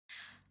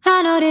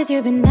I notice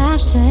you've been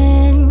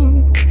absent.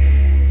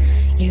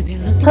 You've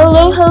been looking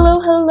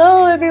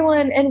Hello,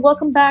 everyone, and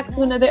welcome back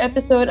to another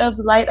episode of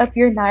Light Up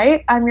Your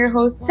Night. I'm your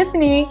host,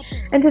 Tiffany,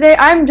 and today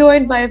I'm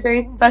joined by a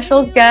very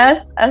special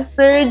guest,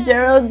 Esther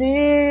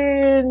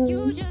Geraldine.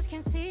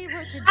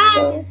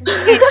 Hi.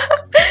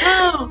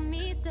 Oh,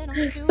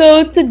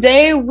 So,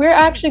 today we're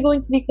actually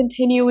going to be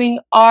continuing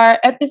our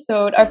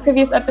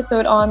previous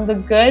episode on the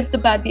good, the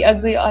bad, the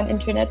ugly on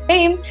internet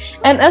fame,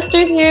 and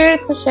Esther's here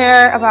to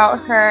share about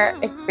her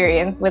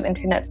experience with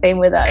internet fame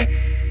with us.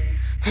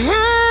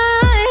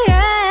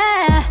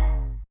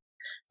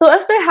 So,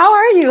 Esther, how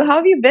are you? How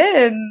have you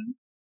been?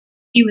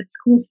 With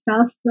school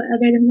stuff, but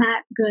other than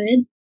that,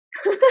 good.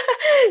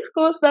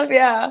 School stuff,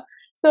 yeah.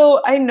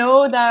 So I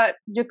know that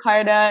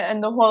Jakarta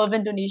and the whole of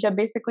Indonesia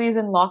basically is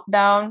in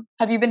lockdown.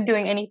 Have you been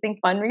doing anything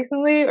fun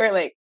recently or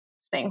like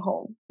staying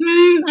home?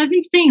 I've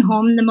been staying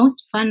home. The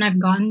most fun I've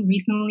gotten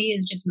recently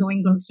is just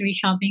going grocery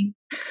shopping.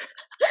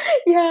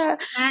 Yeah,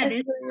 Sad,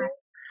 is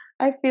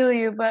I feel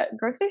you, but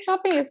grocery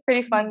shopping is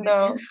pretty fun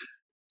though. It is.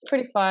 It's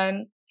pretty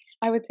fun.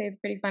 I would say it's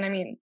pretty fun. I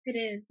mean, It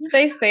is.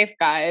 stay safe,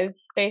 guys.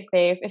 Stay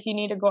safe. If you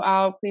need to go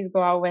out, please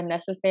go out when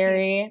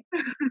necessary.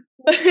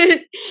 But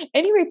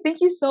anyway, thank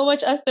you so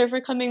much, Esther, for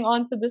coming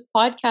on to this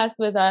podcast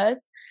with us.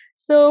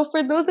 So,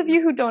 for those of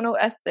you who don't know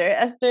Esther,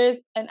 Esther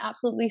is an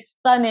absolutely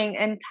stunning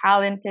and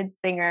talented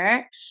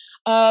singer.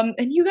 And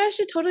you guys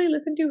should totally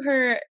listen to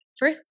her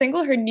first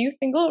single, her new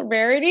single,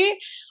 Rarity.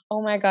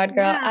 Oh my God,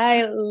 girl, Yeah.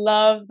 I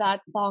love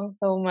that song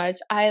so much.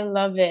 I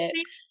love it.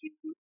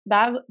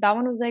 That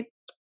one was like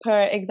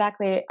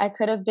exactly. I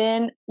could have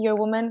been your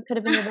woman, could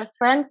have been your best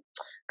friend,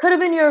 could have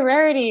been your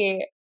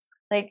rarity.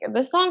 Like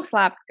the song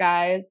slaps,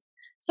 guys.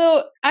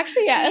 So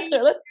actually, yeah, Esther,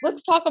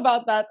 let's talk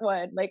about that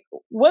one. Like,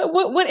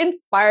 what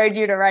inspired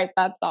you to write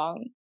that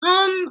song?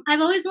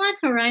 I've always wanted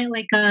to write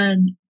like a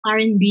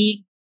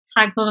R&B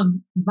type of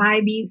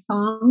vibey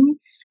song,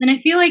 and I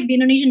feel like the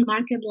Indonesian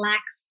market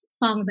lacks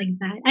songs like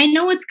that. I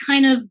know it's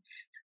kind of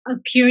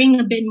appearing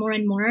a bit more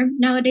and more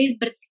nowadays,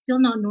 but it's still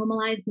not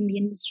normalized in the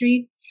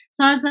industry.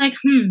 So I was like,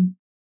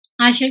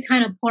 I should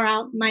kind of pour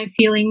out my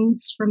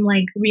feelings from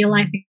like real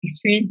life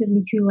experiences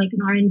into like an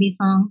R&B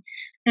song,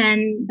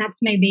 and that's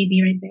my baby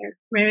right there.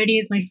 Rarity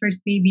is my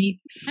first baby.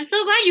 I'm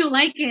so glad you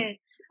like it.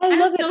 I love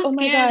was it. so Oh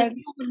my scared that God.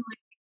 people would like.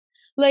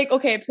 Like,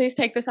 okay, please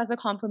take this as a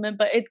compliment,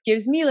 but it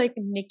gives me like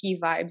Nicki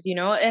vibes, you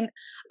know? And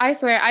I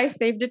swear, I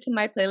saved it to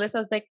my playlist. I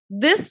was like,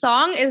 this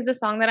song is the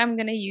song that I'm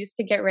gonna use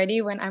to get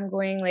ready when I'm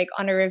going like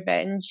on a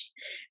revenge,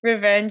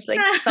 like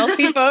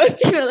selfie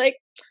post, you know, like,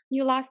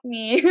 you lost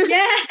me.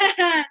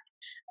 Yeah.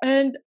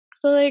 And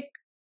so, like,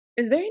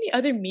 is there any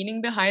other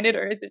meaning behind it,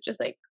 or is it just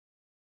like,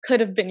 could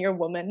have been your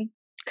woman?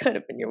 Could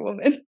have been your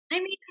woman. I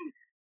mean,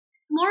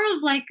 it's more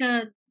of like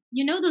a,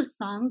 you know, those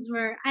songs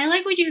where I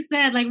like what you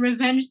said, like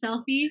revenge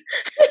selfie.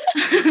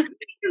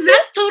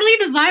 That's totally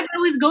the vibe I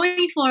was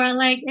going for.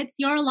 Like, it's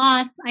your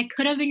loss. I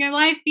could have been your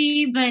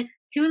wifey, but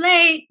too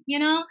late, you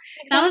know?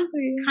 That was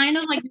Exactly. kind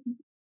of like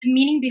the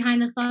meaning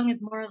behind the song is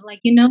more of like,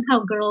 you know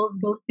how girls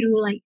go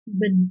through like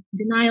the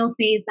denial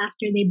phase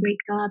after they break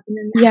up, and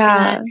then after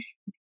Yeah. that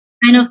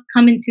kind of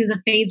come into the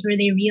phase where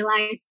they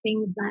realize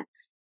things that,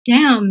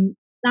 damn,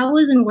 that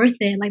wasn't worth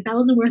it. Like, that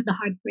wasn't worth the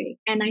heartbreak,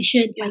 and I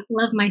should like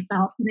love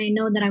myself, and I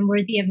know that I'm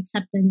worthy of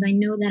acceptance. I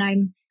know that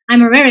I'm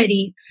a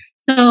rarity.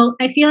 So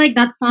I feel like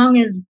that song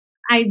is,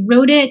 I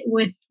wrote it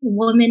with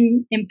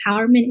woman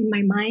empowerment in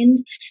my mind,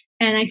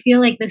 and I feel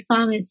like the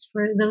song is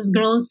for those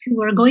girls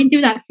who are going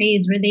through that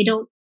phase where they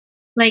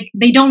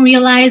don't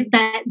realize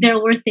that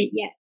they're worth it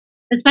yet,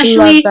 Love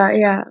especially that,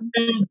 yeah.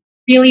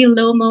 really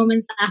low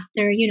moments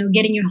after, you know,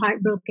 getting your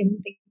heart broken and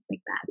things like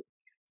that.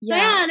 So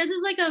Yeah. yeah, this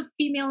is like a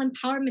female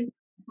empowerment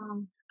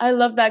song. I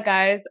love that,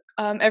 guys.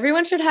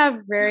 Everyone should have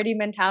rarity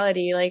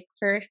mentality, like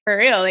for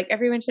real. Like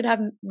everyone should have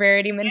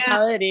rarity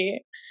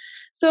mentality.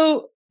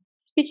 So,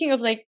 speaking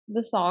of like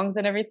the songs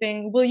and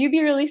everything, will you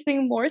be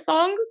releasing more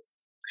songs?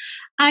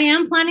 I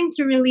am planning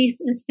to release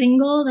a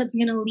single that's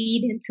gonna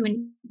lead into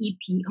an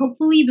EP,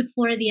 hopefully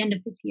before the end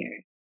of this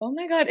year. Oh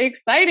my God,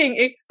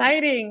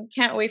 exciting.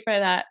 Can't wait for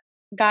that.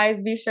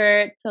 Guys, be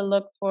sure to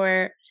look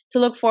forward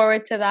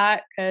to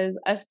that because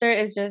Esther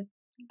is just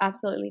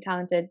absolutely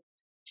talented.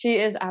 She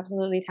is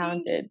absolutely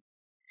talented.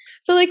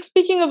 So like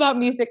speaking about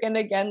music and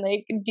again,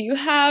 like do you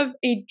have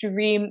a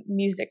dream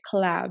music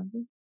collab?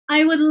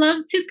 I would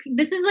love to.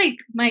 This is like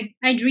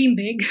I dream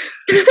big,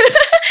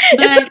 It's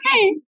but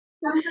okay.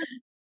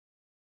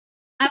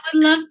 I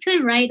would love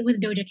to write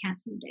with Doja Cat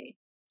someday.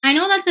 I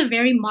know that's a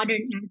very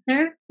modern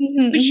answer,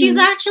 Mhm, but she's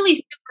mhm. actually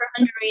super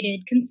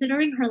underrated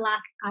considering her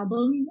last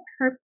album.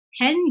 Her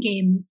pen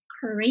game is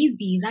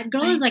crazy. That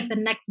girl is like the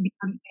next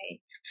Beyonce.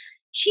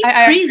 She's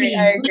I crazy.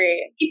 I Like,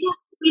 agree. people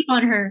sleep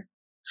on her.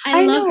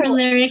 I I love her know.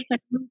 lyrics. I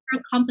love her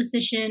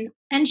composition,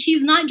 and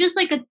she's not just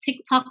like a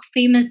TikTok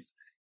famous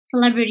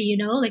celebrity. You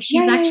know, like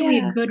she's Yeah, yeah, actually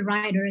yeah. a good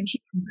writer, and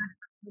she's.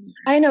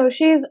 I know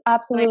she's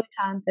absolutely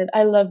talented.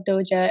 I love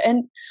Doja,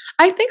 and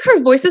I think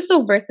her voice is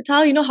so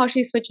versatile. You know how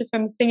she switches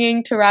from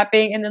singing to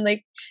rapping, and then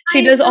like she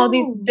I does all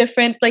these know.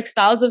 different like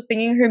styles of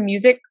singing her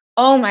music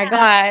Oh my Yeah,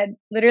 God.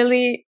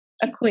 Literally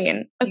a she's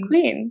queen. A amazing.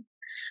 queen.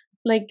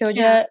 Like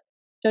Yeah.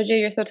 Doja,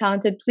 you're so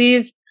talented.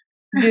 Please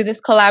do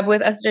this collab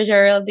with Esther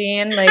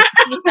Geraldine. Like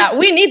we need that.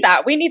 We need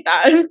that. We need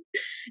that.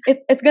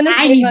 It's gonna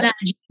I save need that. us.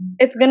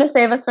 It's gonna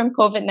save us from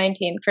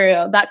COVID-19 for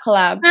real. That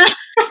collab.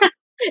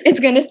 It's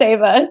gonna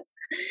save us.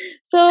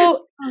 So,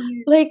 Oh,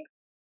 yeah. like,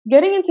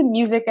 getting into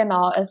music and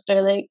all,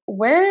 Esther, like,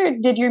 where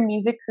did your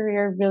music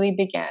career really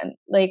begin?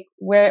 Like,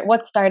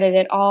 what started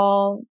it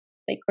all?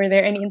 Like, were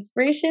there any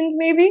inspirations,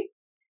 maybe?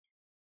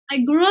 I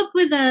grew up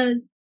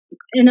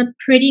in a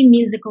pretty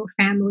musical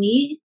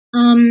family.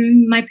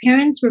 My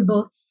parents were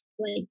both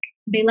like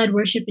they led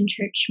worship in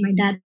church. My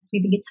dad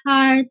played the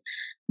guitars.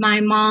 My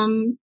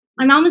mom,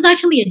 my mom was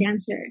actually a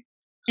dancer,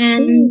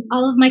 and Ooh.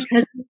 all of my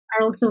cousins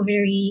are also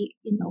very,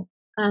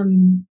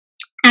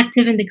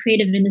 active in the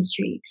creative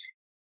industry.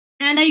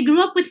 And I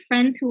grew up with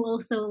friends who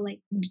also like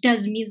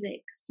does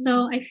music. Mhm.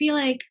 So I feel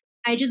like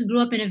I just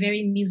grew up in a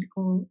very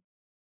musical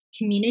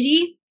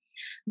community.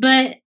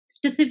 But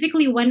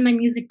specifically when my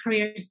music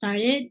career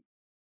started,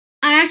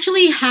 I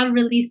actually have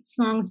released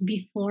songs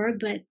before,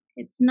 but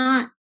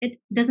it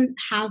doesn't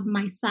have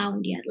my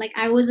sound yet. Like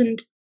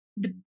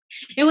the,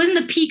 it wasn't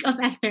the peak of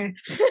Esther.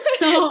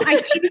 So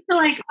I came to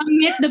like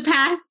omit the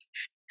past.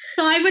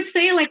 So I would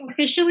say like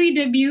officially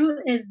debut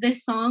is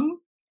this song.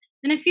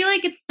 And I feel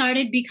like it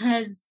started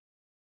because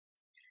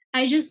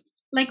I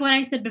just like what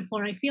I said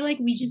before. I feel like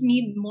we just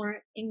need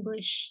more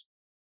English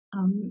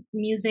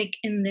music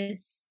in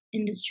this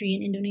industry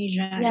in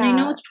Indonesia. And I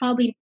know Yeah, it's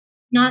probably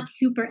not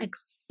super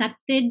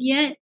accepted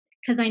yet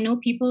because I know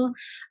people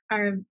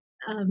are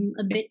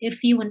a bit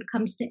iffy when it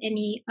comes to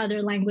any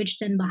other language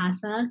than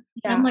Bahasa.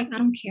 And I'm yeah. like, I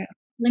don't care.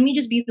 Let me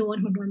just be the one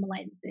who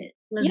normalizes it.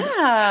 Let's go.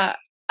 Yeah.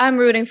 I'm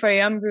rooting for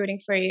you. I'm rooting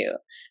for you.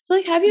 So,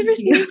 like, have you Thank ever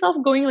seen you. yourself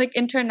going like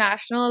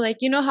international? Like,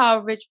 you know how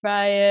Rich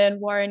Brian,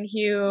 Warren Yeah.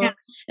 Hugh,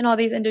 and all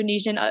these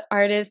Indonesian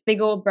artists, they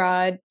go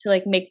abroad to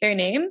like make their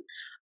name.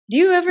 Do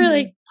you ever Mhm.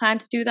 like plan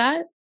to do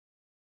that?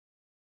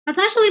 That's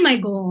actually my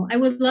goal. I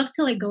would love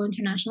to like go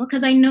international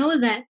because I know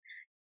that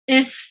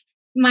if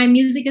my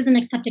music isn't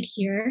accepted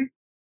here,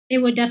 it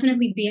would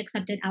definitely be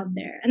accepted out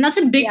there. And that's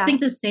a big Yeah. thing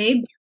to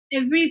say.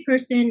 Every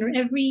person or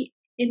every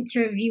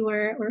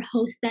interviewer or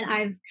host that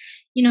I've,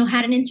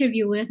 had an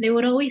interview with, they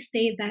would always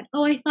say that,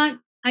 "Oh, I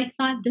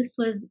thought this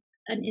was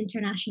an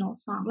international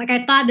song. Like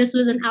I thought this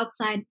was an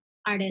outside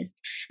artist."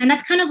 And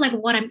that's kind of like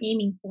what I'm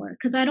aiming for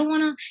because I don't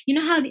want to,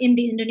 how in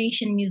the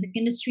Indonesian music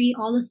industry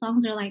all the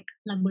songs are like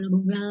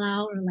lagu-lagu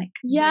galau or like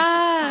breakup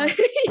Yeah. songs.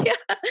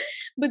 Yeah.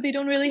 But they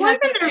don't really Why have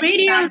in that the like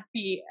radio? bad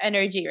beat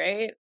energy,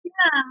 right?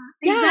 Yeah,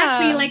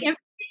 exactly. Yeah. Like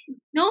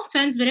no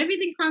offense, but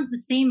everything sounds the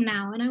same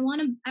now, and I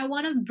want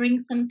to bring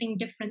something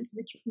different to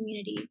the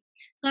community.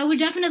 So I would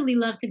definitely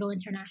love to go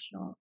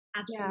international.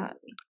 Yeah.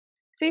 Absolutely.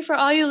 See, for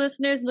all you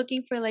listeners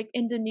looking for like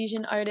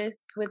Indonesian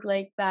artists with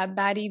like that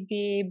baddie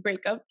B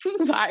breakup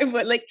vibe,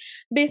 but like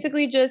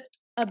basically just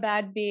a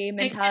bad B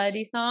Like,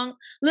 mentality song,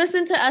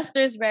 listen to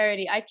Esther's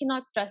Rarity. I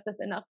cannot stress this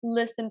enough.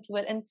 Listen to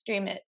it and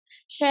stream it.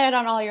 Share it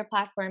on all your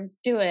platforms.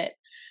 Do it.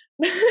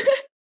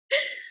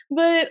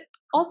 But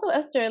also,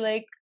 Esther,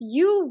 like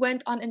you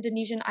went on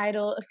Indonesian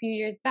Idol a few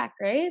years back,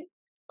 right?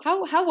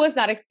 How was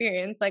that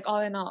experience? Like all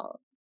in all.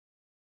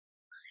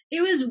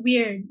 it was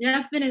weird,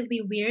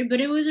 definitely weird, but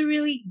it was a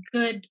really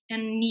good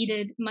and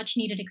much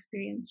needed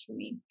experience for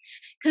me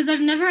because I've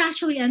never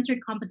actually entered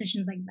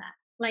competitions like that.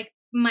 Like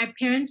my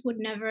parents would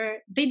never.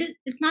 They did.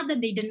 It's not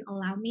that they didn't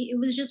allow me. It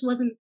was just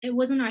wasn't. It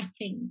wasn't our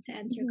thing to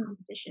enter Mhm.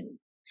 competition.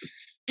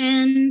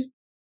 And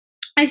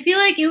I feel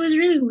like it was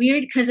really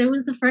weird because it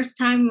was the first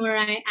time where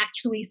I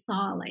actually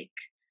saw like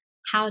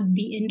how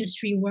the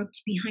industry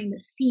worked behind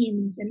the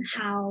scenes and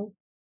how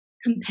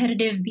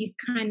competitive these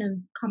kind of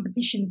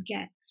competitions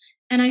get.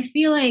 And I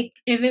feel like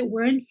if it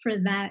weren't for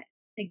that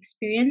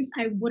experience,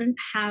 I wouldn't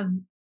have,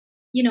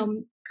 you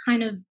know,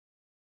 kind of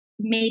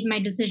made my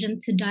decision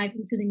to dive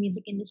into the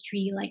music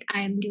industry like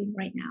I am doing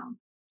right now.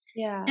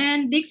 Yeah.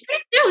 And the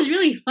experience there was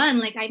really fun.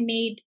 Like I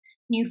made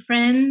new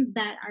friends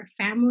that are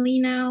family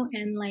now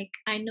and like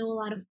I know a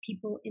lot of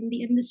people in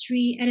the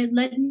industry and it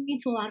led me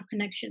to a lot of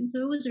connections.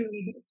 So it was a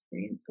really good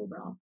experience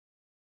overall.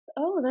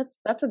 Oh,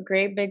 that's a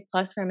great big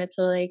plus from it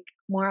to like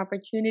more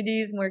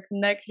opportunities, more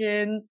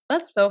connections.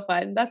 That's so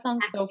fun. That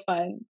sounds so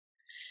fun.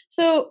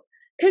 So,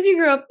 because you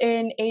grew up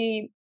in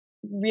a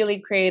really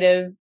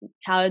creative,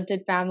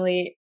 talented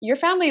family, your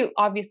family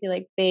obviously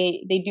like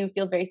they do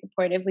feel very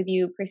supportive with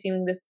you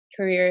pursuing this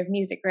career of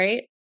music,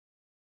 right?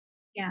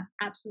 Yeah,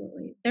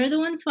 absolutely. They're the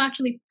ones who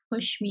actually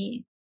push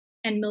me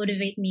and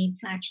motivate me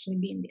to actually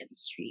be in the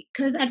industry.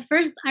 Cuz at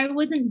first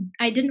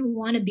I didn't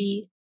want to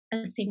be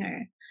a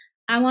singer.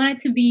 I wanted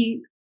to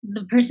be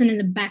the person in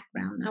the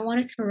background. I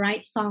wanted to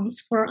write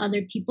songs for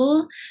other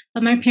people,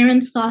 but my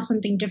parents saw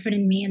something different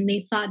in me and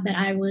they thought that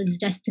I was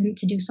destined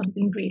to do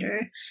something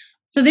greater.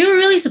 So they were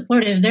really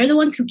supportive. They're the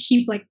ones who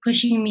keep like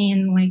pushing me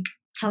and like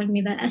telling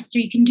me that Esther,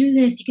 you can do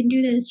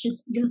this,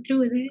 just go through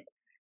with it.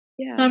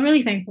 So Yeah. I'm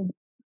really thankful.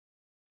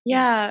 Yeah.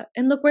 Yeah.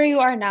 And look where you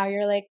are now.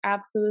 You're like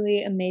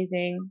absolutely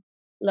amazing.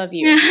 Love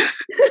you. Yeah.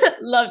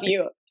 Love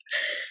you.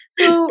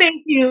 So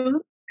Thank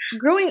you.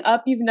 growing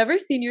up, you've never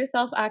seen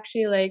yourself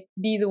actually like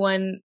be the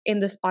one in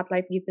the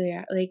spotlight gitu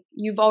ya. Like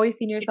you've always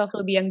seen yourself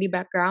lebih yang di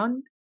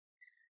background.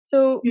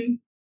 So Mhm.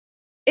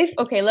 if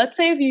okay, let's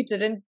say if you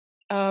didn't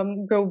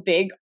grow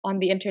big on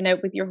the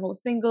internet with your whole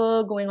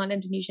single, going on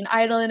Indonesian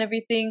Idol and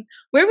everything,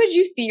 where would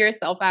you see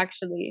yourself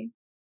actually?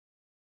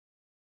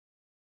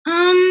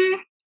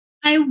 Um,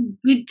 I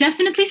would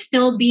definitely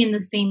still be in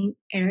the same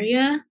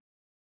area.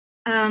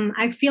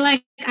 I feel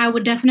like I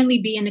would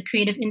definitely be in the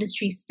creative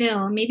industry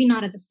still. Maybe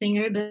not as a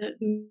singer, but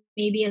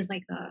maybe as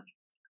like a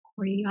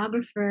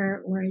choreographer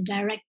or a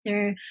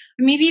director,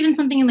 or maybe even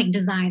something in like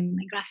design,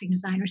 like graphic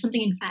design, or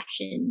something in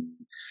fashion.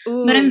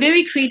 But I'm Ooh.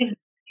 very creative.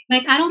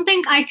 Like I don't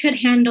think I could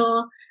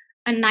handle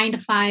a 9 to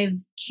 5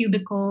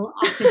 cubicle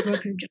office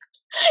worker job.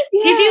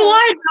 If you Yeah,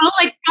 are, though,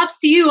 like props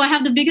to you. I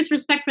have the biggest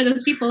respect for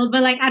those people,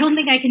 but like I don't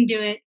think I can do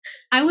it.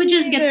 I would me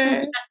just get so neither.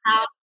 stressed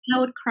out. I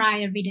would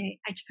cry every day.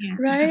 I can't.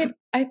 Right?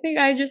 I think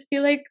I just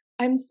feel like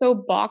I'm so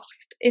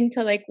boxed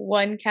into like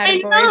one I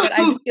category that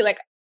I know. just feel like,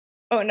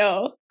 oh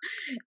no.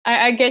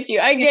 I get you.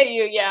 I get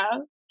you, yeah.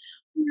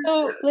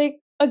 So like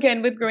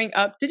again with growing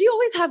up, did you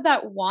always have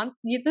that want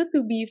gitu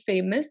to be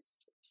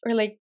famous or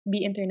like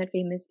be internet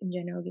famous in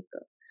general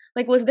gitu?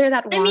 Like was there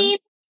that I want? mean,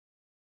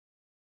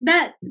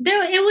 that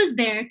there it was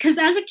there because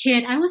as a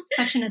kid, I was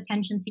such an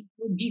attention seeker.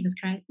 Jesus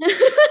Christ,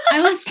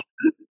 I was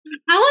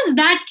I was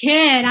that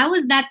kid. I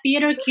was that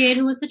theater kid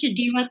who was such a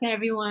diva to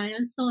everyone. It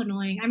was so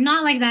annoying. I'm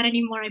not like that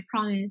anymore, I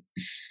promise.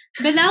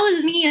 But that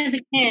was me as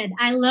a kid.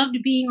 I loved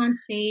being on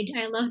stage.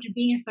 I loved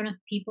being in front of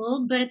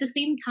people. But at the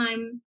same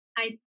time,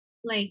 I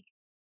like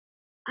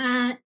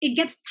it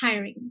gets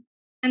tiring.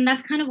 And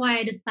that's kind of why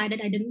I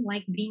decided I didn't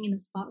like being in the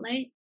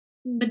spotlight.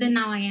 But then Mhm.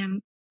 now I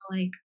am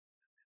like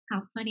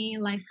how funny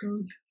life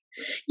goes.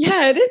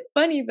 Yeah, it is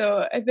funny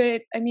though. A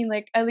bit I mean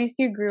like at least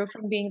you grew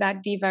from being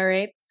that diva,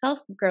 right? Self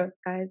growth,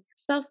 guys.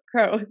 Self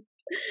growth.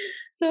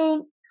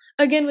 So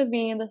again with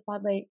being in the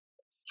spotlight,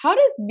 how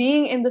does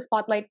being in the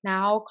spotlight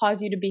now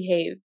cause you to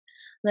behave?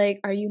 Like,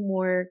 are you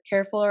more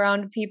careful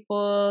around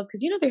people?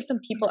 Because you know, there's some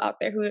people out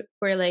there who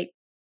are like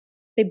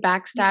they Yeah.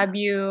 backstab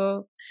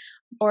you,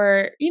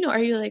 or you know, are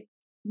you like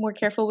more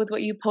careful with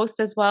what you post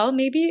as well,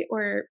 maybe?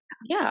 Or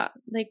yeah,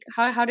 like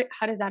how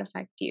does that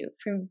affect you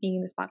from being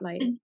in the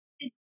spotlight? It,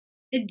 it,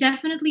 it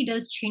definitely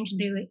does change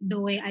the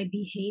way I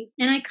behave.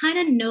 And I kind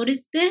of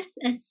noticed this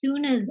as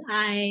soon as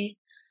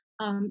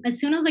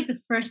like the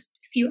first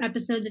few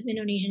episodes of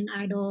Indonesian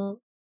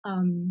Idol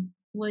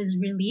was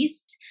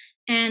released.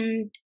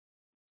 And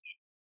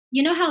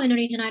you know how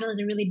Indonesian Idol is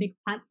a really big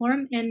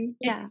platform, and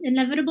Yeah. it's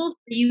inevitable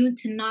for you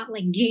to not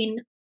like gain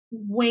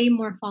way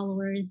more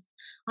followers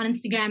on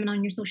Instagram and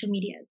on your social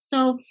medias.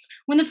 So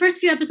when the first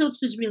few episodes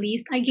was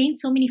released, I gained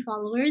so many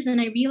followers, and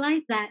I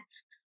realized that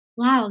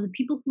wow, the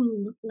people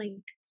who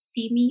like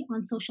see me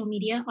on social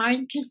media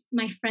aren't just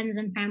my friends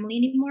and family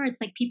anymore.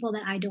 It's like people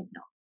that I don't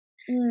know.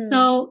 Mm,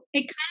 So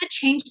it kind of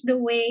changed the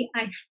way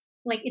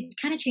like it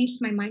kind of changed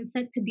my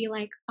mindset to be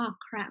like, oh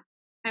crap,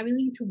 I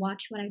really need to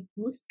watch what I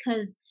post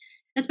because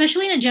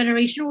especially in a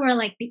generation where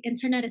like the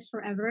internet is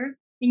forever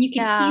and you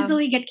can yeah.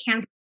 easily get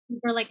canceled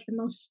for like the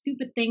most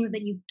stupid things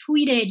that you've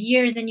tweeted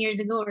years and years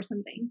ago or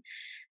something.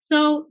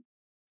 So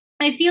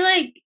I feel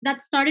like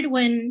that started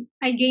when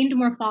I gained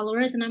more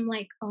followers and I'm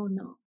like, oh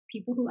no,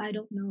 people who I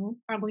don't know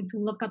are going to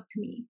look up to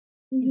me.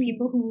 And Mhm.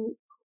 people who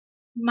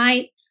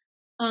might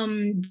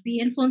be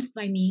influenced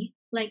by me,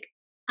 like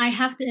I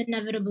have to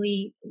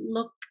inevitably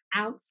look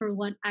out for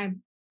what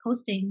I'm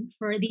posting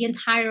for the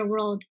entire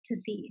world to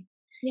see,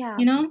 Yeah.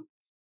 you know?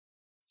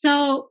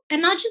 So,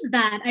 and not just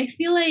that, I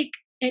feel like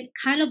it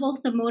kind of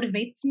also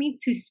motivates me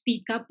to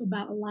speak up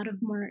about a lot of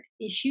more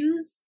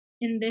issues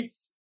in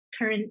this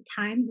current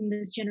times in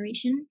this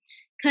generation.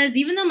 Because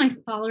even though my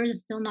followers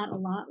is still not a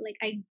lot, like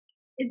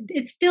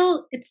it's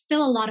still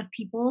a lot of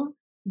people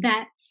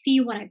that see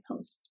what I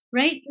post,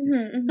 right?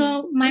 Mhm, mhm.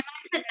 So my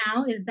mindset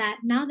now is that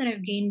now that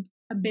I've gained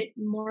a bit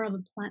more of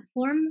a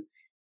platform,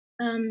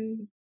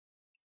 um,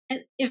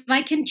 if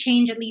I can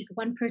change at least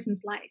one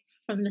person's life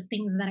from the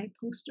things that I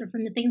post or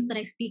from the things that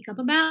I speak up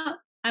about,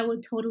 I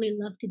would totally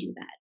love to do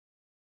that.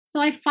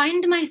 So I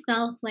find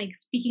myself like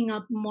speaking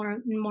up more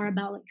and more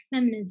about like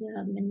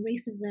feminism and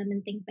racism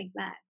and things like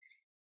that.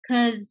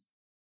 Cause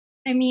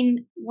I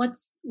mean,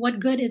 what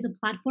good is a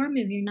platform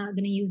if you're not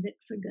gonna use it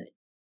for good?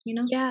 You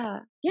know? Yeah.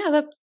 Yeah,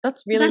 that's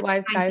So really that's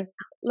wise, my mindset. guys.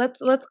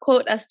 Let's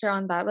quote Esther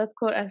on that. Let's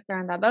quote Esther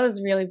on that. That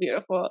was really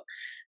beautiful.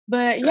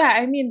 But yeah,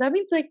 I mean, that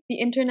means like the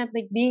internet,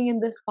 like being in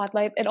the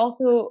spotlight, it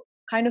also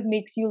kind of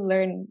makes you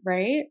learn,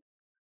 right?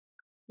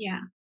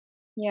 Yeah.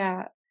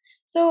 Yeah.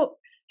 So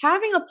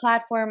having a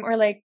platform or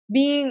like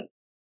being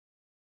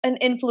an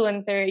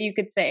influencer, you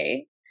could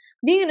say,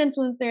 being an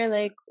influencer,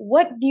 like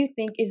what do you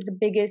think is the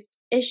biggest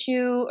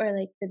issue or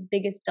like the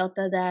biggest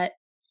delta that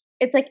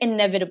it's like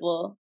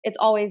inevitable? It's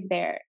always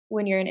there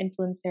when you're an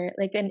influencer,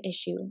 like an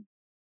issue.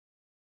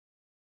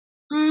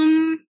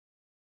 Um,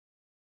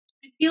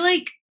 I feel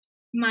like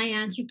my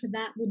answer to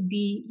that would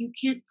be you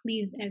can't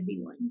please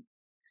everyone.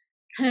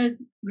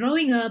 Because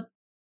growing up,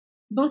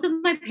 both of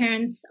my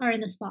parents are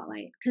in the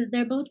spotlight because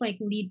they're both like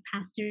lead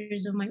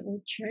pastors of my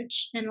old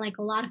church, and like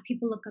a lot of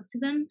people look up to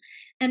them.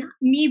 And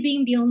me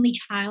being the only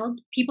child,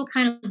 people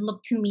kind of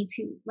look to me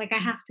too. Like I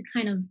have to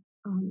kind of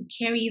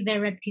carry their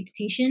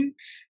reputation.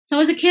 So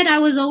as a kid, I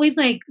was always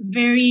like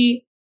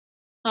very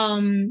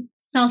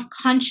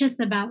self-conscious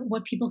about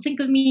what people think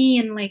of me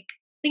and like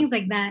things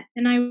like that.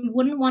 And I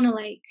wouldn't want to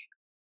like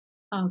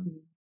um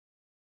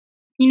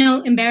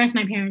embarrass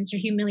my parents or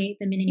humiliate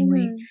them in any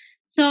way. Mhm.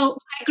 So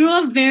I grew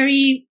up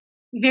very,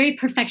 very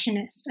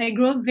perfectionist. I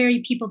grew up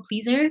very people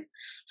pleaser.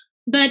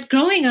 But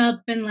growing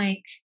up and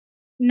like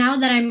now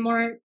that I'm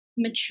more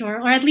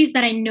mature, or at least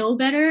that I know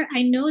better,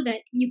 I know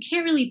that you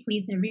can't really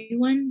please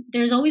everyone.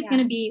 There's always going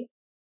Yeah. to be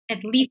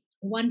at least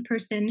one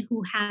person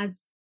who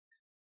has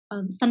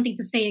something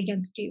to say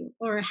against you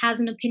or has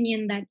an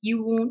opinion that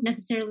you won't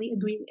necessarily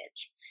agree with.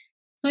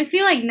 So I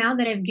feel like now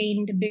that I've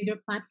gained a bigger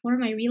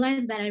platform, I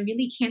realize that I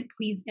really can't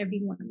please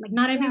everyone. Like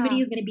not everybody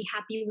Yeah. is going to be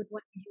happy with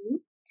what I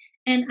do,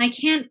 and I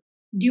can't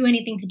do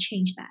anything to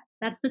change that.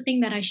 That's the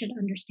thing that I should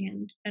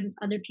understand, and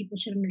other people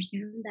should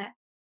understand that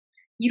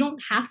you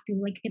don't have to.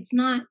 Like it's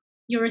not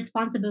your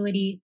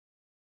responsibility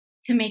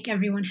to make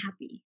everyone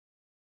happy.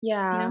 You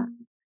Yeah. know?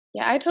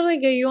 Yeah, I totally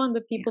get you on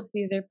the Yeah. people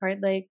pleaser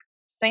part. Like,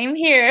 same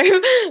here.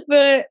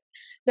 But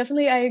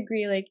definitely, I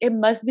agree. Like, it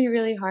must be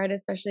really hard,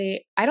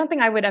 especially. I don't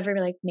think I would ever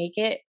like make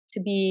it to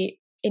be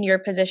in your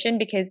position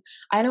because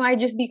I know I'd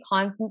just be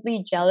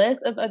constantly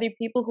jealous of other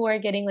people who are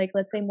getting like,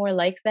 let's say, more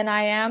likes than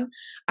I am.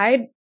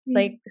 I'd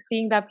like Mm.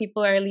 seeing that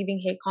people are leaving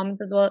hate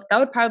comments as well. That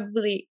would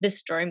probably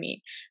destroy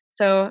me.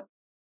 So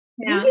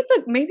Yeah.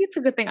 maybe it's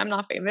a good thing I'm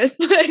not famous,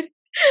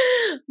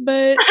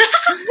 but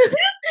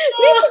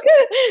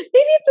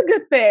maybe it's a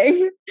good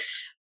thing.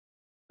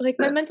 Like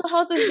my mental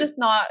health is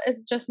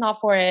just not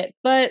for it.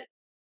 But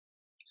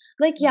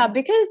like yeah,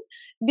 because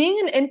being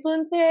an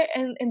influencer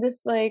and in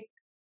this like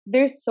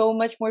there's so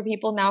much more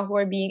people now who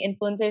are being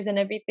influencers and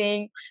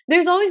everything.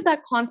 There's always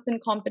that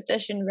constant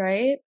competition,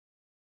 right?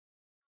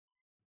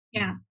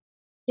 Yeah.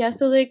 Yeah,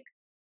 so like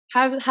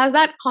has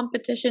that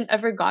competition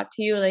ever got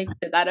to you? Like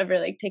did that ever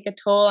like take a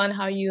toll on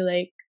how you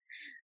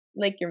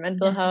like your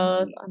mental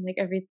health, Definitely. on like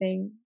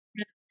everything?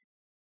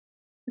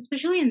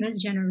 Especially in this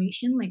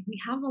generation, like we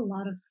have a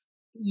lot of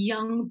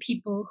young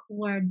people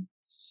who are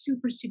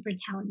super, super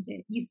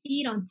talented. You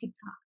see it on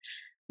TikTok.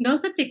 Go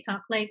to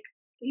TikTok. Like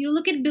you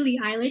look at Billie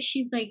Eilish,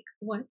 she's like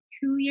what,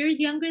 2 years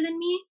younger than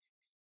me?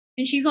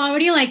 And she's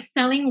already like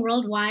selling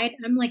worldwide.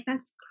 I'm like,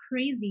 that's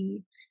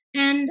crazy.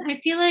 And I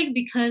feel like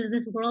because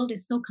this world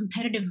is so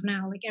competitive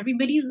now, like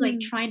everybody's like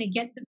Mhm. trying to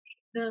get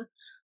the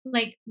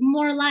like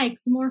more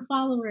likes, more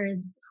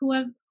followers,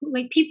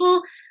 like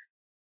people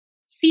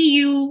see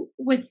you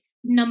with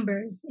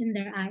numbers in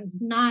their eyes,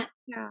 not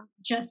Yeah.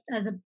 just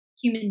as a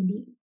human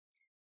being.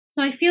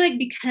 So I feel like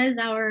because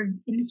our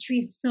industry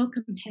is so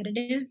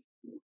competitive,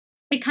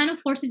 it kind of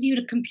forces you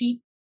to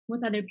compete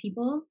with other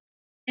people.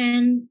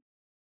 And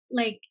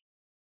like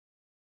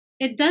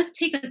it does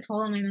take a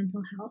toll on my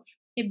mental health.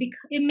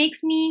 It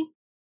makes me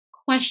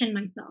question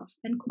myself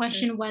and Mhm.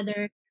 question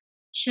whether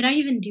should I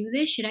even do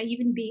this? Should I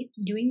even be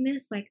doing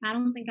this? Like I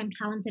don't think I'm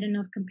talented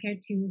enough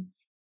compared to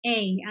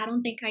A. I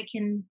don't think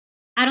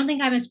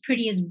I'm as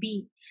pretty as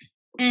B.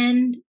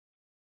 And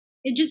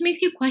it just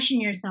makes you question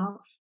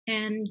yourself.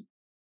 And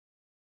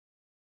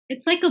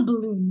it's like a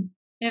balloon,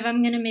 if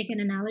I'm going to make an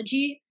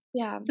analogy.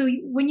 Yeah. So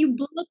when you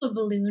blow up a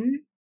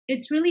balloon,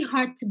 it's really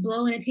hard to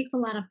blow and it takes a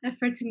lot of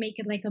effort to make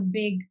it like a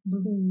big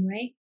balloon,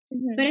 right?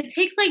 But Mhm. it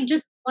takes like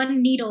just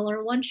one needle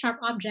or one sharp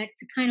object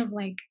to kind of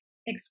like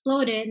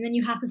explode it, and then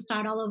you have to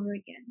start all over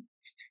again.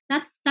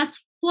 That's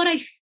what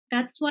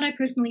that's what I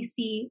personally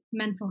see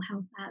mental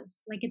health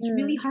as. Like it's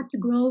really Mm. hard to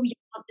grow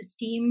your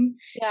self-esteem.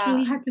 It's Yeah.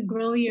 really hard to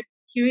grow your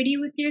security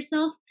with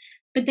yourself.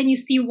 But then you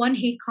see one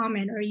hate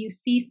comment or you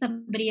see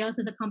somebody else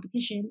as a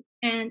competition,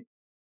 and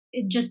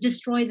it just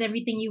destroys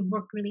everything you've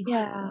worked really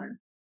hard Yeah. for.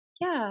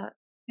 Yeah.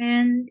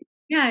 And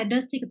yeah, it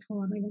does take a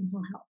toll on my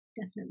mental health,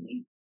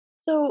 definitely.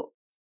 So,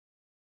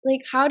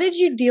 like, how did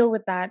you deal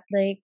with that?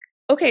 Like,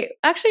 okay,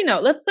 actually, no.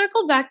 Let's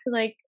circle back to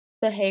like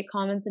the hate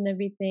comments and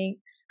everything.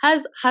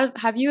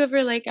 Have you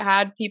ever like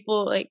had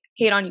people like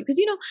hate on you? Because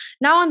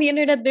now on the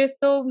internet, there's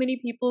so many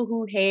people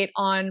who hate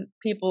on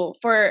people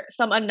for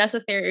some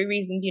unnecessary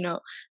reasons.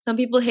 Some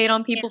people hate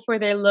on Yeah. people for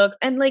their looks,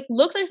 and like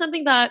looks are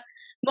something that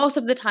most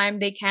of the time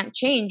they can't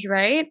change,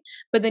 right?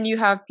 But then you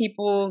have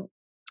people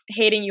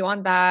hating you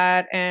on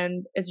that,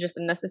 and it's just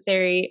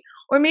unnecessary,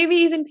 or maybe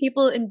even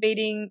people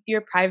invading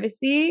your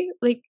privacy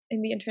like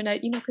in the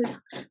internet, because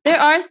there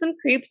are some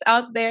creeps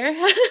out there.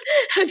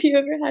 Have you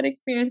ever had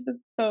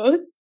experiences with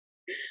those?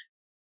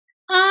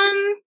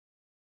 Um,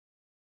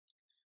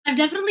 I've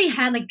definitely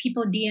had like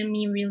people DM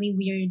me really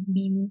weird,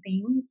 mean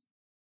things.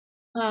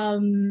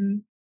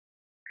 Um,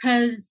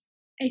 because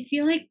I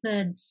feel like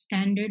the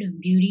standard of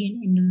beauty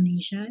in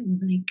Indonesia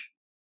is like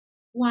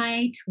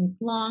white with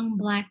long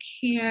black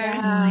hair, and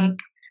Yeah. like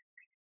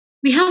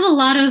we have a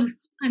lot of.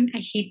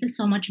 I hate this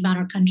so much about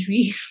our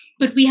country,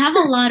 but we have a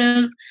lot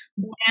of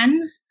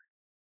brands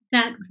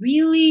that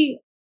really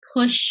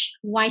push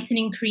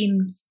whitening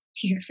creams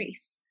to your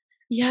face.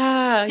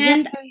 Yeah, yeah,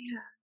 And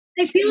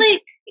yeah. I feel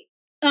like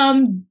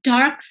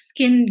dark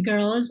skinned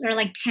girls or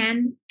like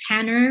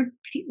tanner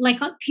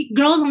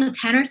girls on the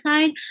tanner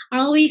side are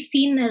always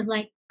seen as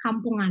like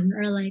kampungan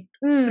or like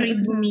Mm-hmm.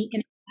 pribumi.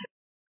 And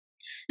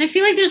I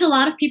feel like there's a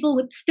lot of people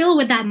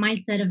with that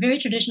mindset, a very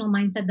traditional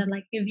mindset that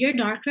like if you're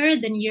darker,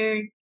 then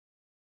you're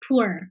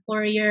poor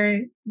or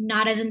you're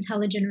not as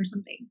intelligent or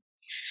something.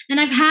 And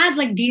I've had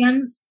like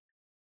DMs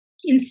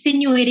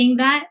insinuating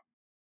that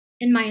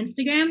in my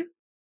Instagram.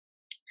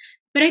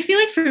 But I feel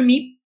like for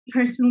me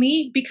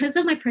personally, because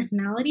of my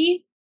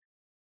personality,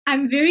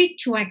 I'm very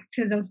cuek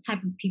to those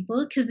type of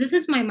people because this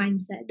is my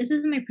mindset. This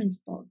is my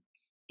principle.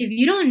 If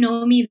you don't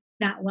know me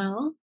that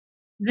well,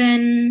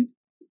 then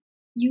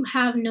you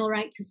have no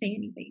right to say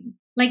anything.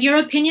 Like your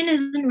opinion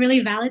isn't really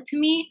valid to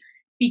me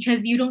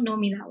because you don't know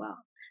me that well.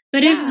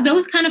 But if Yeah.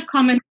 those kind of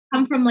comments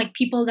come from like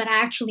people that I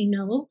actually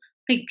know,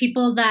 like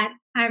people that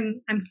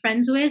I'm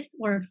friends with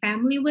or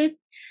family with,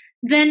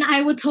 then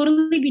I would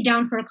totally be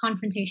down for a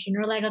confrontation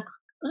or like a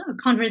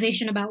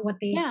conversation about what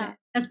they Yeah. said,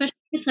 especially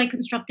if it's like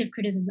constructive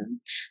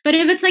criticism. But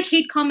if it's like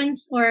hate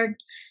comments or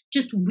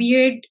just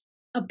weird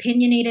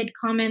opinionated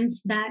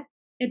comments that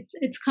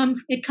it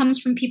comes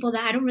from people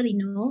that I don't really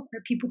know or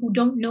people who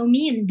don't know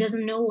me and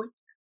doesn't know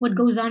what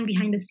goes on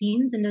behind the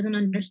scenes and doesn't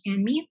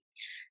understand me,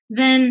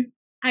 then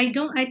I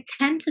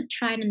tend to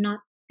try to not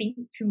think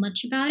too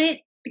much about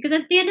it because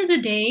at the end of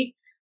the day,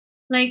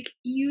 like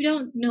you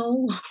don't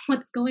know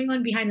what's going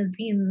on behind the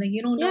scenes. Like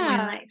you don't know my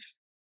Yeah. life.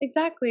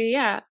 Exactly.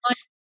 Yeah. So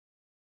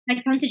I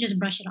tend to just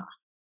brush it off.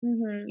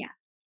 Mm-hmm. Yeah.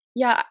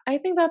 Yeah, I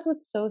think that's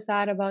what's so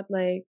sad about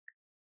like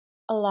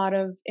a lot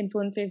of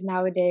influencers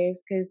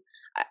nowadays because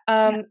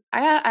Yeah.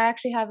 I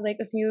actually have like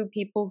a few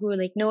people who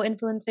like know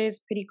influencers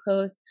pretty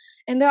close,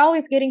 and they're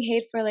always getting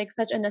hate for like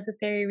such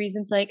unnecessary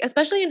reasons, like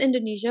especially in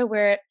Indonesia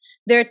where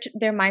their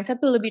mindset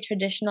will be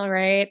traditional,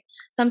 right?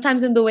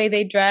 Sometimes in the way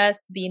they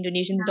dress the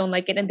Indonesians don't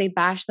like it and they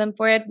bash them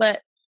for it,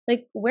 but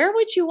like where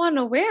would you want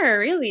to wear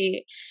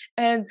really?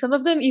 And some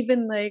of them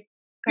even like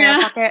kaya Yeah.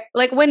 pakai,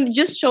 like when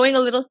just showing a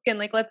little skin,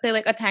 like let's say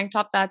like a tank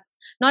top that's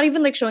not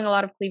even like showing a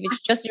lot of cleavage,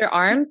 just your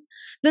arms,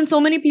 then so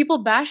many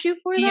people bash you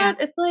for Yeah.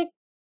 that. It's like,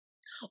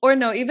 or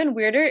no, even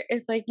weirder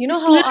is like, you know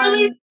It's how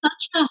literally on,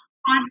 such a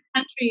hot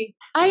country.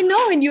 I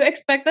know, and you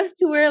expect us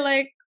to wear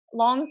like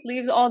long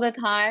sleeves all the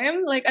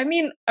time. Like, I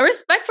mean, a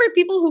respect for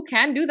people who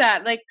can do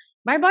that. Like,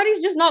 my body's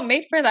just not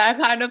made for that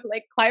kind of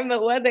like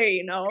climate weather,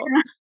 you know?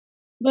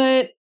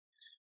 But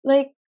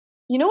like,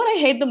 you know what I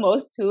hate the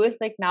most too is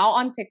like now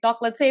on TikTok,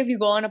 let's say if you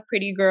go on a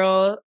pretty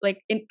girl,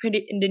 like in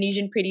pretty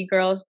Indonesian pretty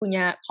girls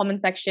punya comment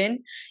section,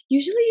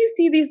 usually you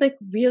see these like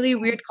really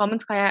weird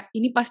comments kaya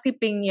ini pasti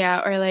pink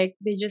ya, or like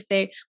they just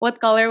say what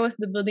color was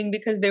the building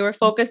because they were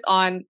focused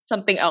on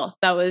something else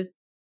that was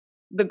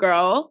the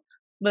girl,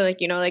 but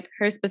like you know like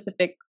her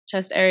specific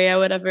chest area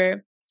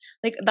whatever.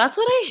 Like that's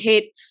what I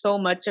hate so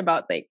much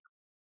about like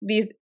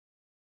these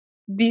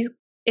these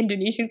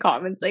Indonesian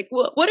comments. Like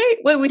what would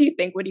you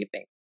think? What do you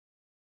think?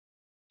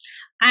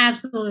 I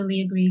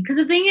absolutely agree. Because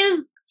the thing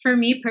is, for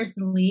me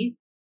personally,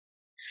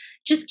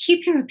 just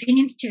keep your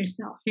opinions to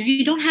yourself. If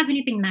you don't have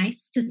anything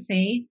nice to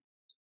say,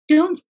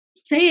 don't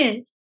say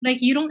it. Like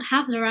you don't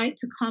have the right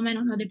to comment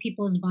on other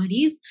people's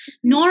bodies,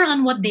 nor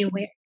on what they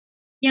wear.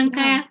 Yang Yeah.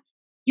 kaya,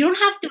 you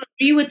don't have to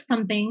agree with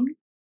something,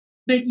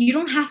 but you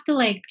don't have to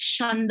like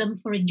shun them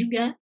for it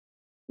juga.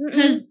 Mm-mm.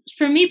 Because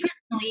for me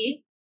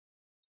personally,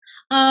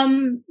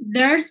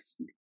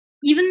 there's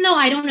even though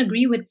I don't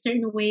agree with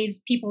certain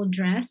ways people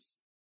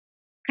dress,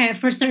 okay,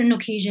 for certain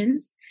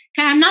occasions,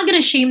 okay, I'm not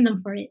gonna shame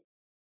them for it.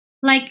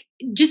 Like,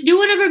 just do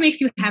whatever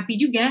makes you happy.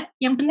 You get.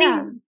 Yang Yeah.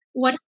 penting,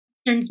 what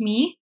concerns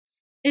me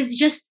is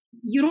just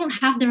you don't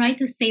have the right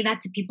to say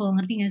that to people.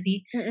 Ngerti nggak sih?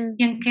 Mm-mm.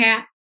 Yang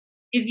kayak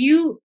if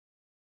you,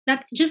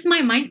 that's just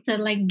my mindset.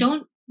 Like,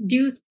 don't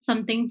do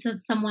something to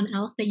someone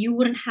else that you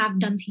wouldn't have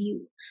done to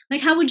you.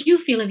 Like, how would you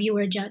feel if you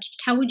were judged?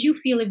 How would you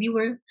feel if you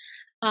were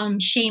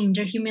shamed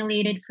or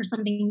humiliated for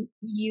something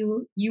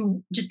you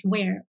just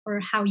wear or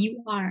how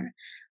you are?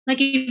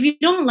 Like, if you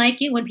don't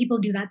like it when people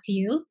do that to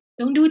you,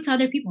 don't do it to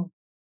other people.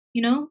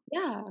 You know,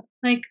 Yeah.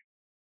 like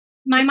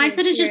my Okay,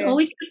 mindset is just period.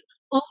 always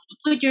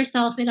put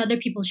yourself in other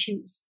people's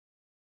shoes.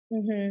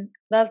 Mm-hmm.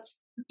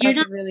 That's You're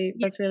not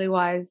that's really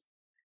wise.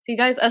 See,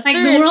 guys, Esther like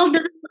the is world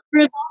doesn't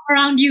revolve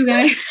around you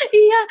guys.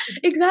 yeah,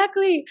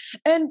 exactly.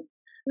 And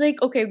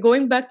like, okay,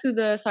 going back to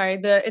the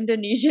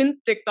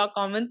Indonesian TikTok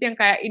comments yang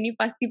kayak ini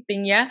pasti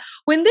pink ya.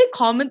 When they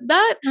comment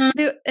that,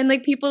 and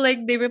like people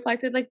like they reply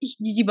to it like ih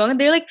jijik banget.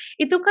 They're like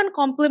itu kan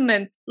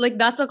compliment. Like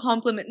that's a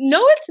compliment.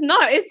 No, it's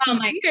not. It's Oh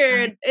my god.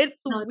 weird.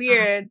 It's No, it's not.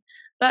 weird.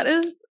 That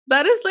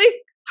is like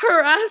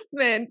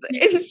harassment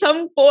in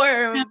some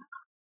form.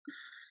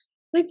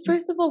 Like,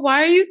 first of all,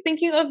 why are you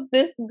thinking of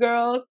this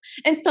girls?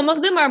 And some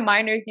of them are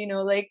minors, you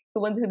know, like the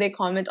ones who they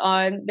comment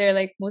on, they're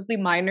like mostly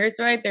minors,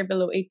 right? They're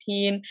below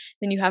 18.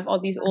 Then you have all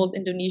these old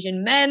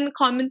Indonesian men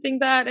commenting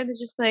that, and it's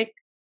just like,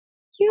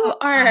 Oh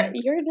god.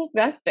 you're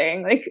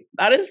disgusting. Like,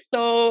 that is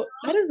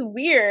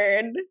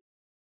weird.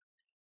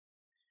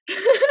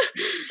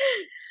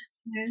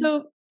 Yes.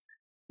 So,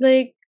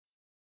 like,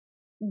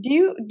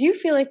 do you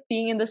feel like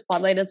being in the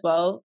spotlight as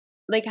well?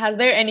 Like, has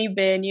there any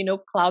been,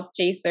 clout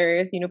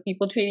chasers,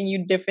 people treating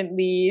you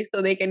differently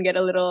so they can get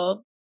a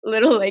little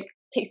like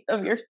taste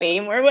of your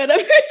fame or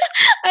whatever?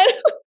 I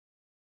don't,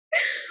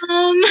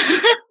 Um,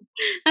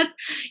 that's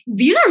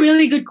these are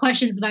really good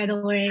questions, by the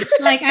way.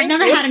 Like I've thank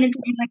never you. had an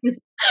interview like this.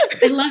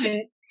 I love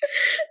it.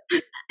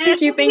 And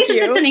Thank you, especially thank since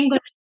it's you. in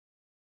English.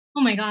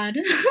 Oh my god.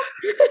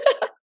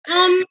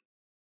 Um,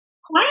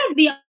 quite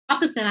the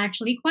opposite,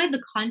 actually. Quite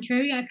the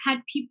contrary. I've had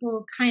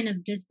people kind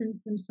of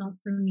distance themselves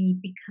from me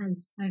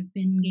because I've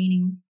been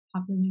gaining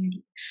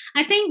popularity.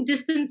 I think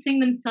distancing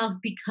themselves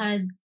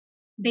because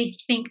they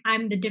think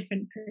I'm the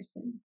different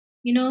person.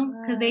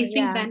 Because they think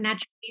Yeah. that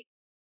naturally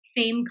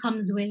fame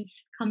comes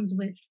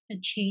with a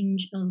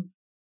change of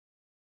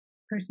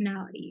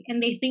personality,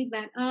 and they think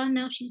that, oh,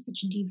 now she's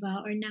such a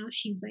diva, or now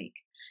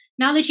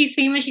that she's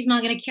famous, she's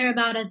not going to care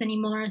about us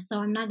anymore, so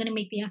I'm not going to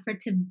make the effort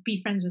to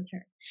be friends with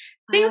her,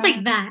 things Ah,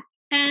 like that.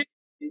 And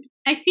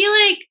I feel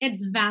like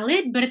it's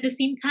valid, but at the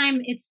same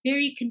time it's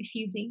very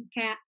confusing.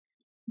 Kaya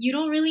you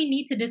don't really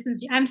need to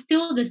distance. I'm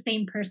still the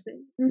same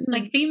person.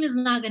 Like mhm. fame is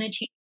not going to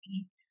change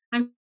me.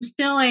 I'm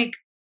still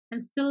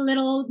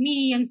little old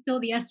me. I'm still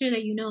the Esther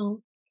that you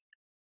know.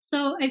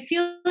 So I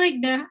feel like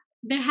there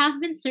have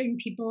been certain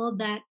people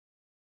that,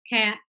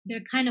 okay,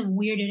 they're kind of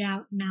weirded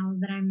out now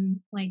that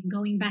I'm like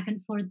going back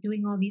and forth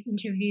doing all these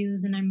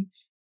interviews, and I'm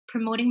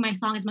promoting my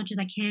song as much as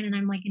I can, and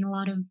I'm like in a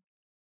lot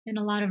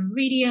of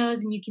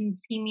radios, and you can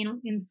see me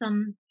in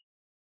some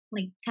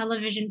like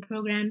television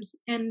programs,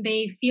 and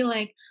they feel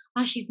like,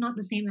 oh, she's not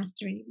the same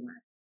Esther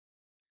anymore.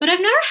 But I've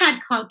never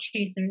had clout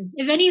chasers.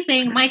 If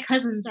anything, my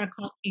cousins are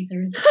clout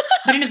chasers,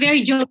 but in a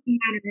very joking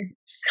manner.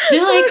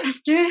 They're like,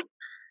 Esther,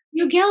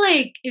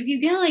 if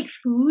you get like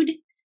food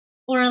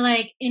or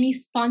like any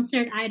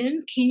sponsored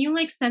items, can you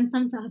like send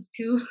some to us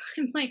too?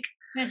 I'm like,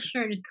 yeah,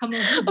 sure, just come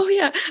over. Oh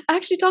yeah,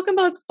 actually talking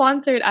about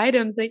sponsored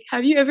items, like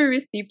have you ever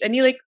received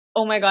any like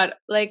oh my god,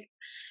 like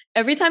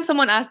every time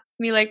someone asks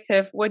me like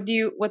Tiff,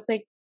 what's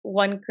like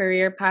one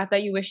career path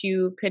that you wish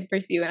you could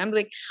pursue? And I'm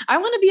like, I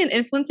want to be an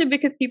influencer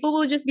because people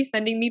will just be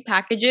sending me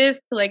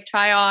packages to like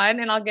try on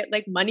and I'll get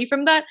like money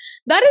from that.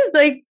 That is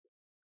like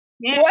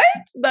Yeah.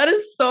 what? That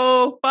is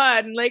so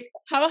fun. Like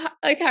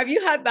like have you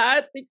had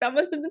that? Like that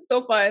must have been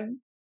so fun.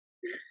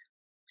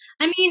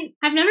 I mean,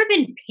 I've never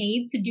been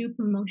paid to do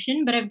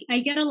promotion, but I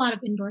get a lot of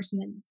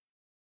endorsements.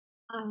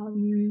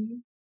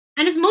 Um,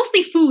 and it's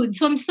mostly food,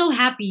 so I'm so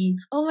happy.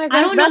 Oh my I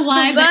gosh, don't know that's the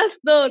why, but best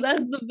though.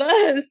 That's the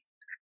best.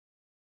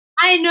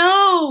 I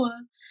know.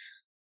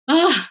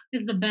 Ugh,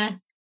 it's the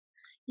best.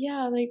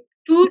 Yeah, like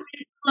Food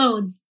and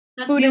clothes.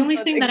 That's food the and only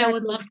clothes, thing that I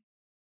would exactly. love.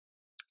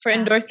 For Yeah.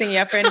 endorsing,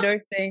 yeah, for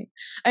endorsing.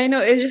 I know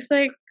it's just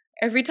like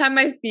every time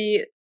I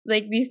see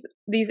like these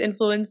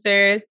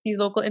influencers, these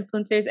local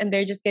influencers, and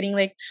they're just getting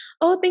like,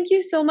 oh, thank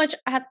you so much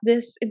at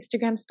this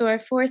Instagram store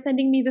for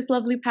sending me this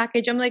lovely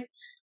package. I'm like,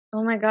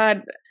 oh my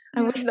god,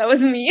 I Yeah. wish that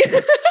was me.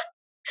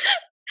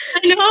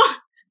 I know.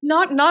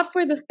 Not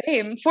for the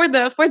fame, for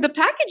the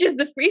packages,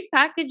 the free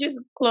packages,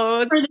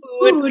 clothes, For the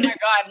food. Oh my food.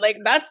 god, like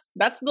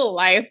that's the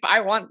life.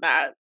 I want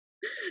that.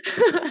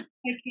 I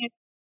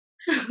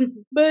can't.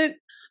 But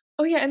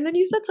oh yeah, and then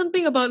you said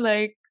something about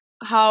like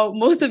how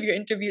most of your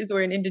interviews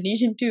were in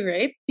Indonesian too,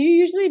 right? Do you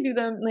usually do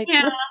them like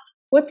Yeah,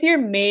 what's your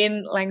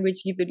main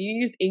language either? Do you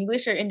use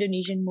English or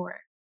Indonesian more?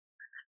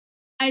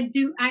 I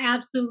do. I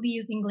absolutely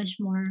use English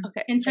more.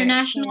 Okay,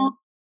 International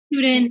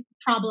same. student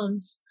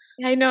problems.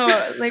 I know,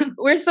 like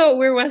we're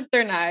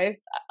westernized.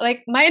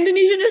 Like my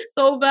Indonesian is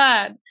so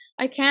bad.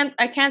 I can't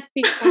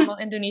speak formal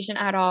Indonesian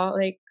at all.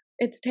 Like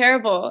it's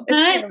terrible. It's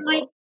But my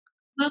terrible.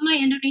 but my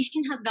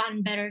Indonesian has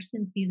gotten better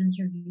since these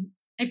interviews.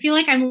 I feel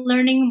like I'm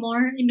learning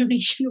more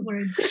Indonesian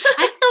words.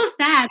 I'm so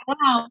sad.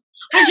 Wow.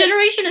 Our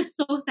generation is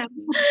so sad.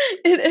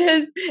 It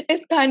is.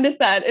 It's kind of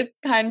sad. It's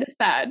kind of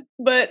sad,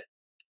 but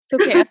it's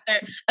okay,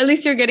 Esther. At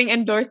least you're getting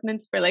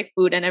endorsements for like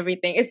food and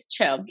everything. It's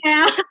chill.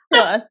 Yeah. It's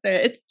chill, Esther.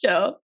 It's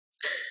chill.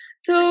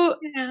 So,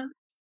 Yeah.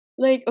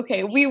 like,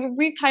 okay,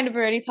 we kind of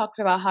already talked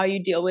about how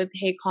you deal with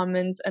hate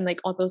comments and like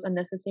all those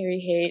unnecessary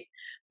hate,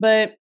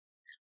 but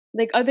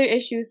like other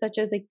issues such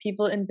as like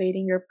people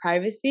invading your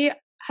privacy,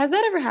 has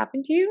that ever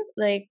happened to you?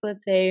 Like,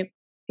 let's say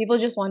people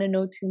just want to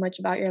know too much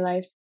about your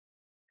life.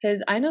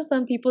 Because I know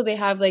some people they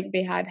had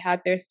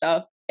their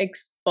stuff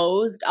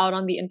exposed out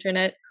on the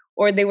internet,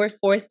 or they were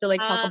forced to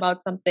like talk Uh,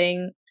 about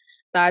something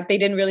that they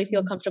didn't really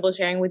feel comfortable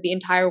sharing with the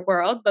entire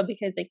world, but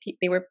because like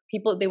they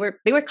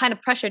were kind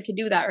of pressured to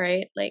do that,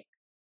 right? Like,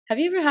 have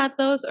you ever had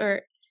those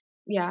or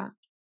yeah?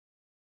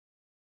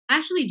 I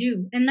actually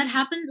do. And that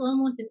happens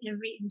almost in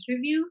every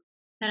interview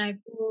that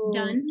I've Ooh.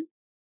 done.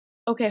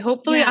 Okay,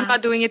 hopefully I'm Yeah.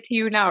 not doing it to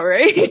you now,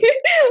 right?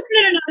 No,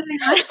 no, no, you're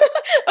not.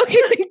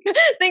 Okay,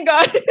 thank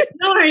God.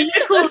 Don't worry,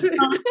 you're cool.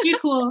 Girl. You're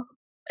cool.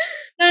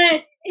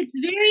 But it's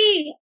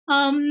very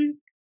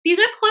these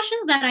are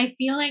questions that I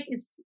feel like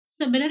is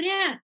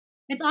sebenarnya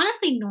it's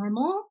honestly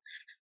normal,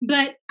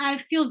 but I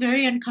feel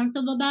very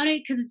uncomfortable about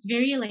it because it's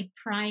very like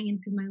prying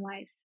into my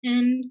life.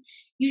 And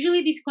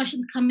usually these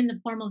questions come in the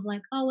form of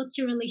like, oh, what's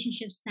your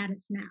relationship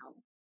status now?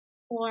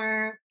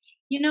 Or,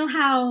 you know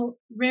how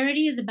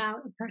Rarity is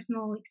about a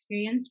personal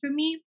experience for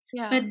me,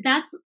 Yeah. but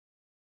that's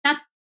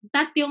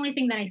the only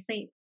thing that I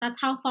say. That's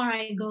how far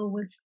I go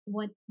with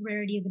what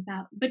Rarity is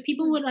about. But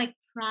people would like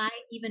pry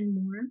even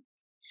more.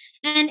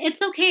 And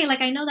it's okay.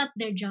 Like, I know that's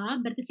their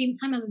job, but at the same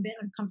time, I'm a bit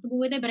uncomfortable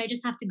with it, but I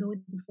just have to go with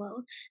the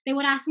flow. They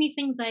would ask me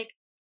things like,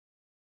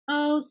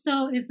 oh,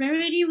 so if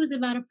Rarity was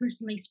about a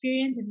personal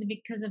experience, is it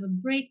because of a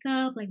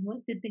breakup? Like,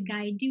 what did the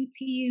guy do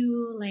to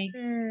you? Like,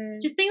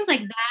 just things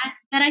like that.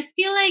 That I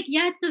feel like,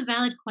 yeah, it's a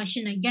valid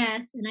question, I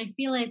guess. And I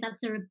feel like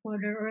that's a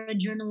reporter or a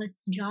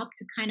journalist's job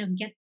to kind of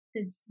get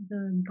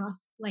the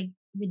gossip, like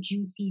the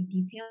juicy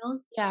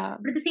details. Yeah.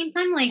 But at the same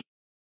time, like,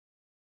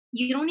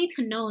 you don't need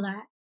to know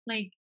that.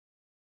 Like,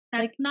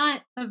 that's Like,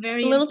 not a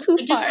very a little too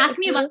just far. ask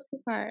me It's a about little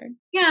too far.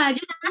 yeah,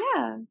 just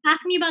Yeah.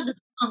 ask me about the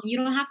song. You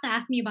don't have to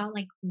ask me about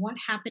like what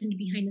happened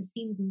behind the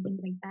scenes and things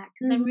like that.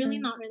 Because I'm really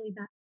not really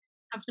that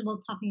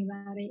comfortable talking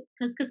about it.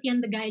 Because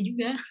kasiyan the guy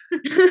juga.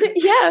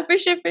 Yeah, for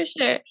sure, for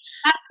sure.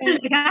 That's the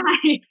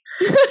guy.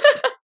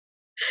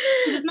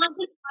 It's not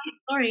just my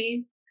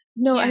story.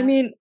 No, I Yeah.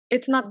 mean,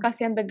 it's not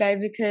kasihan the guy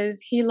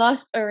because he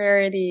lost a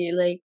Rarity.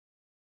 Like,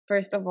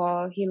 first of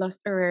all, he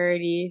lost a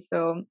Rarity,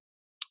 so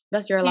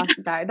that's your last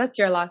guy. That's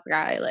your last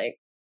guy. Like,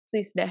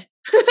 please deh.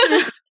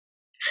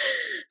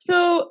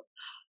 So,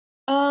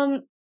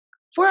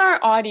 for our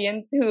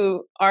audience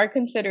who are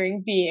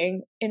considering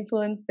being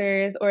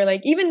influencers or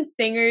like even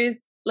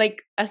singers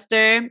like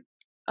Esther,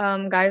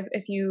 guys,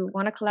 if you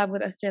want to collab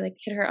with Esther, like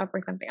hit her up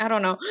or something. I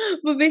don't know.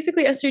 But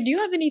basically, Esther, do you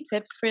have any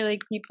tips for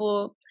like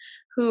people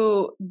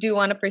who do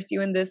want to pursue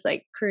in this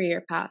like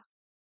career path?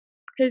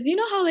 Because you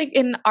know how like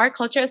in our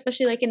culture,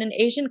 especially like in an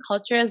Asian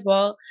culture as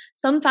well,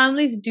 some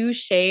families do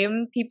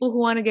shame people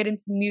who want to get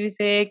into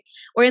music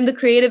or in the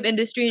creative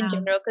industry in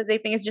general because they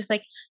think it's just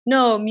like,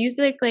 no,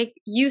 music, like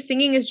you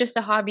singing is just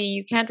a hobby.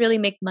 You can't really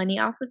make money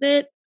off of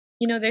it.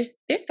 You know, there's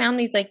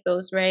families like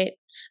those, right?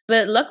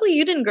 But luckily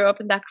you didn't grow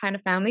up in that kind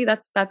of family.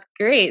 That's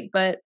great.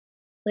 But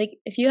like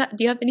if you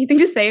do you have anything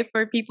to say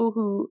for people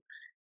who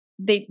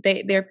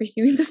they're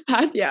pursuing this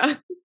path? Yeah.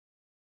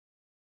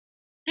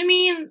 I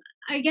mean,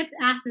 I get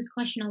asked this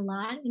question a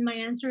lot, and my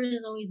answer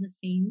is always the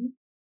same.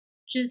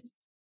 Just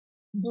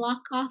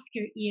block off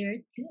your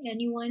ear to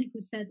anyone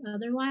who says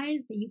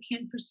otherwise, that you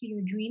can't pursue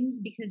your dreams,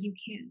 because you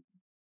can.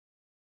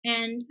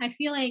 And I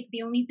feel like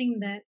the only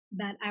thing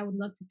that I would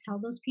love to tell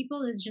those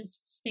people is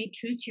just stay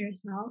true to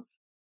yourself.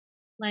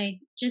 Like,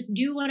 just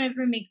do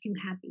whatever makes you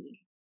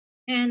happy.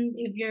 And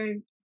if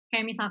your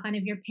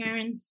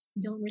parents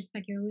don't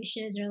respect your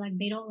wishes, or like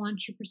they don't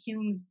want you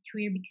pursuing this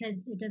career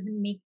because it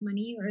doesn't make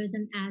money or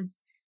isn't as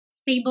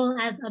stable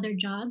as other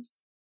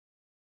jobs,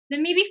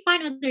 then maybe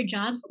find other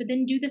jobs, but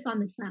then do this on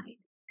the side.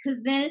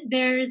 Because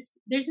there's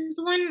this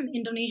one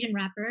Indonesian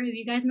rapper, if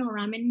you guys know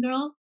Ramen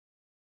Girl,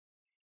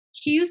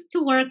 she used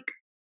to work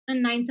a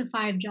 9 to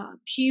 5 job.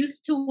 She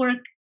used to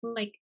work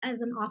like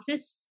as an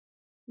office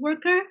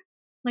worker,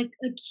 like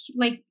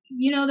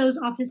you know those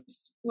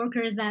office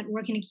workers that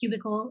work in a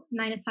cubicle,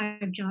 9 to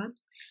 5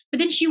 jobs. But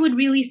then she would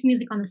release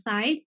music on the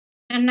side,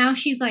 and now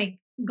she's like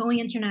going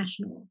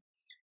international.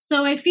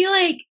 So I feel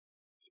like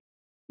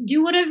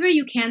do whatever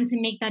you can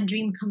to make that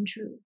dream come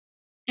true.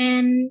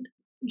 And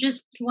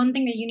just one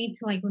thing that you need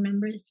to like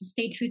remember is to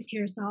stay true to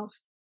yourself.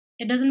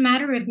 It doesn't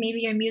matter if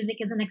maybe your music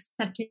isn't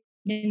accepted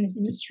in this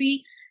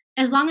industry.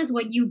 As long as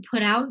what you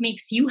put out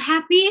makes you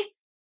happy,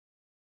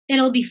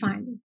 it'll be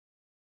fine.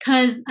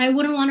 Because I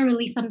wouldn't want to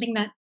release something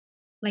that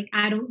like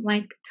I don't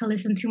like to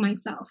listen to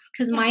myself.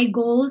 Because my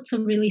goal to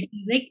release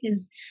music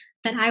is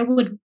that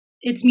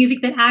it's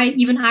music that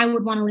I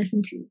would want to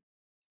listen to.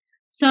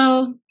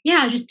 So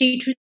yeah, just stay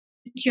true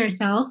to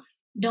yourself.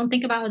 Don't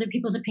think about other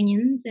people's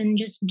opinions, and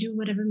just do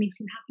whatever makes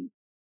you happy.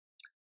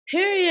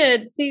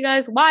 Period. See,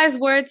 guys, wise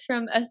words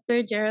from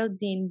Esther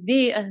Geraldine,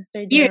 the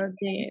Esther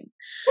Geraldine.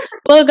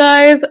 Well,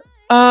 guys,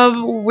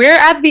 we're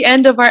at the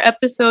end of our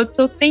episode,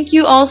 so thank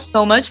you all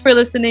so much for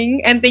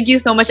listening, and thank you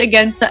so much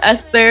again to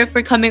Esther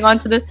for coming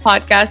onto this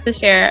podcast to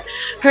share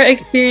her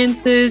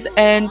experiences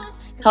and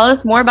tell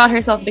us more about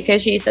herself,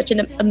 because she is such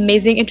an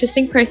amazing,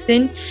 interesting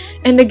person.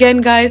 And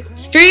again, guys,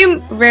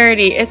 stream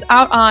Rarity. It's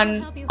out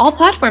on all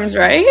platforms,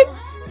 right?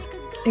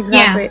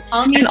 Exactly.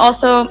 Yeah, and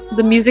also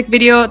the music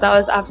video, that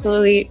was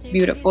absolutely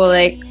beautiful.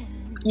 Like,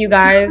 you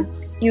guys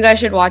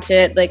should watch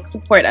it. Like,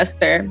 support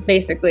Esther,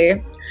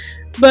 basically.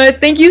 But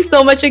thank you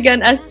so much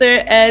again,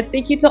 Esther, and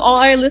thank you to all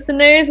our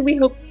listeners. We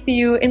hope to see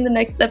you in the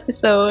next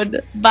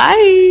episode.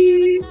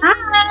 Bye.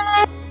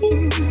 Bye.